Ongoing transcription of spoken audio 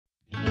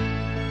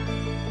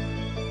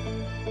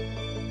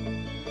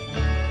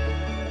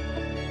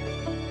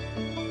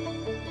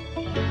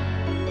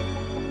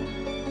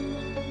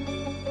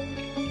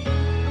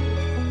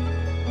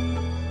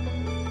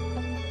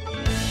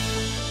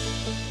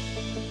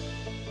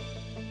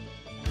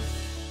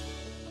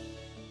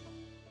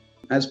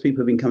as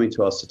people have been coming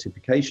to our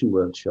certification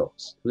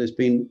workshops, there's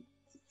been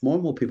more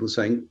and more people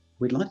saying,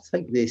 we'd like to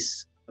take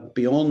this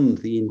beyond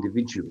the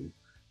individual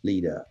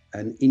leader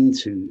and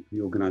into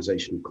the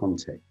organizational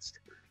context.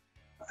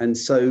 And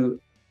so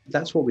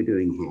that's what we're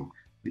doing here.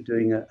 We're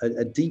doing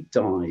a deep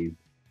dive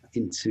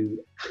into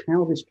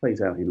how this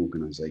plays out in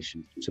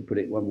organizations. To put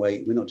it one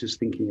way, we're not just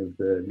thinking of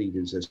the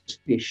leaders as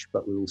fish,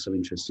 but we're also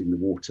interested in the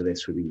water they're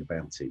swimming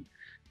about in.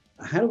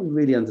 How do we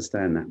really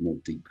understand that more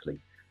deeply?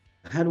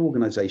 How do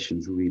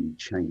organizations really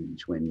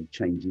change when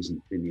change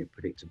isn't linear,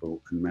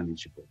 predictable and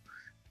manageable?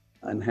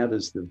 And how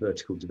does the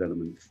vertical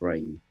development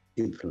frame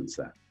influence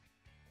that?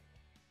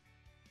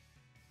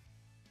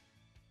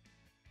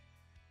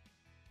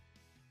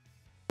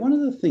 One of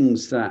the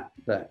things that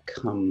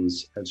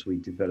comes as we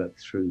develop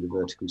through the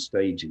vertical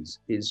stages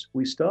is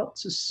we start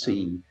to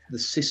see the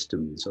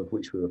systems of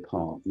which we're a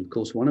part. And of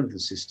course, one of the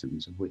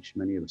systems of which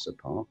many of us are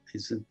part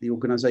is the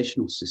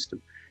organizational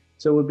system.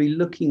 So we'll be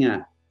looking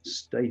at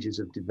stages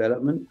of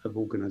development of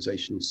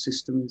organizational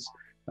systems.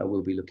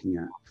 We'll be looking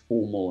at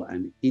formal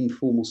and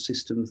informal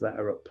systems that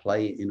are at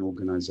play in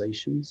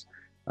organizations.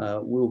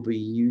 We'll be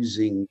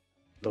using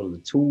a lot of the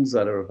tools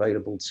that are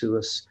available to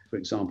us. For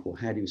example,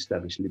 how do you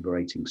establish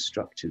liberating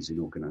structures in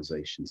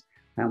organizations?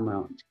 How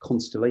might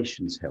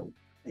constellations help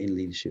in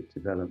leadership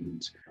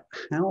development?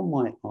 How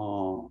might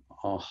our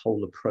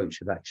whole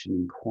approach of action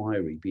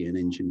inquiry be an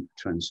engine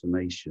for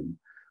transformation?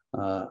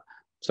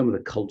 Some of the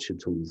culture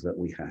tools that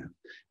we have.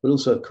 But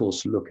also, of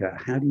course, look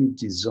at how do you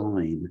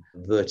design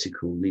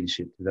vertical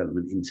leadership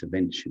development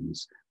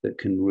interventions that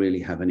can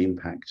really have an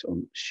impact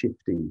on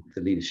shifting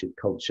the leadership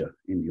culture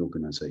in the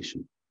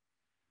organization.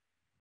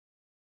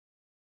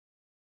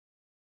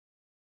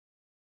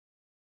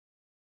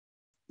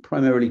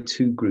 Primarily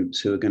two groups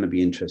who are going to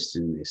be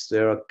interested in this.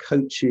 There are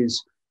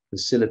coaches,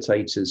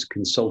 facilitators,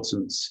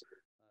 consultants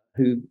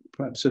who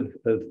perhaps have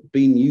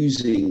been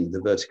using the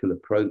vertical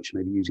approach,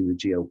 maybe using the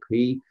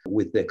GLP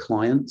with their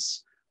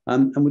clients,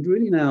 and would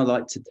really now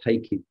like to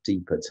take it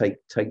deeper,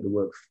 take the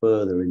work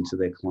further into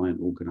their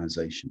client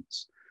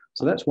organizations.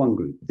 So that's one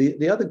group.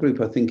 The other group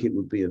I think it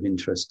would be of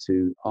interest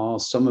to are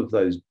some of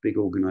those big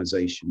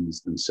organizations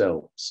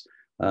themselves.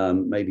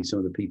 Maybe some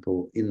of the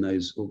people in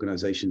those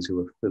organizations who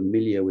are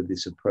familiar with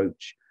this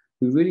approach,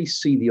 who really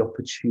see the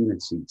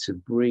opportunity to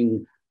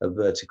bring a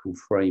vertical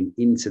frame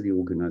into the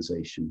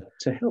organization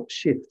to help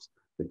shift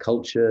the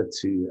culture,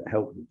 to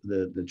help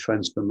the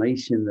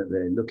transformation that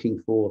they're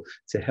looking for,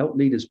 to help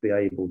leaders be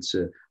able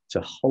to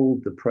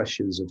hold the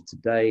pressures of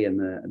today and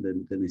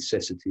the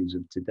necessities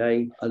of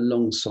today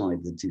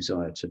alongside the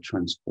desire to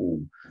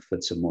transform for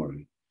tomorrow.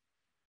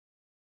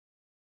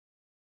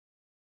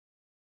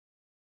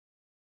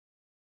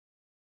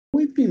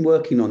 We've been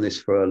working on this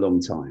for a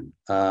long time.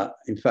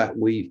 In fact,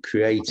 we've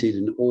created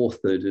and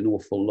authored an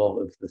awful lot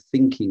of the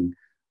thinking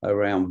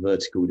around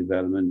vertical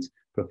development.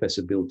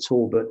 Professor Bill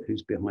Talbot,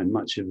 who's behind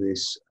much of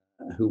this,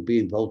 who'll be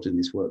involved in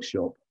this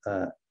workshop,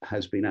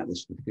 has been at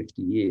this for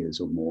 50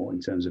 years or more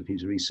in terms of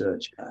his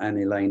research, and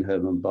Elaine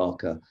Herman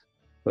Barker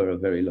for a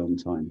very long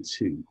time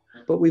too.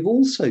 But we've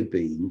also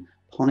been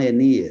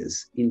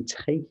pioneers in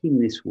taking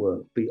this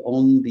work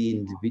beyond the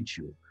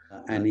individual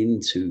and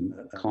into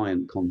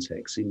client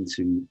context,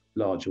 into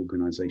large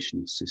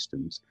organizational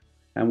systems.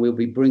 And we'll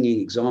be bringing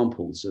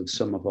examples of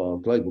some of our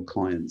global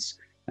clients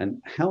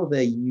and how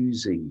they're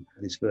using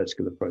this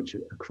vertical approach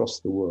across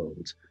the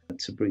world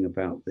to bring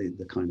about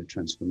the kind of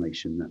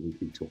transformation that we've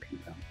been talking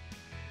about.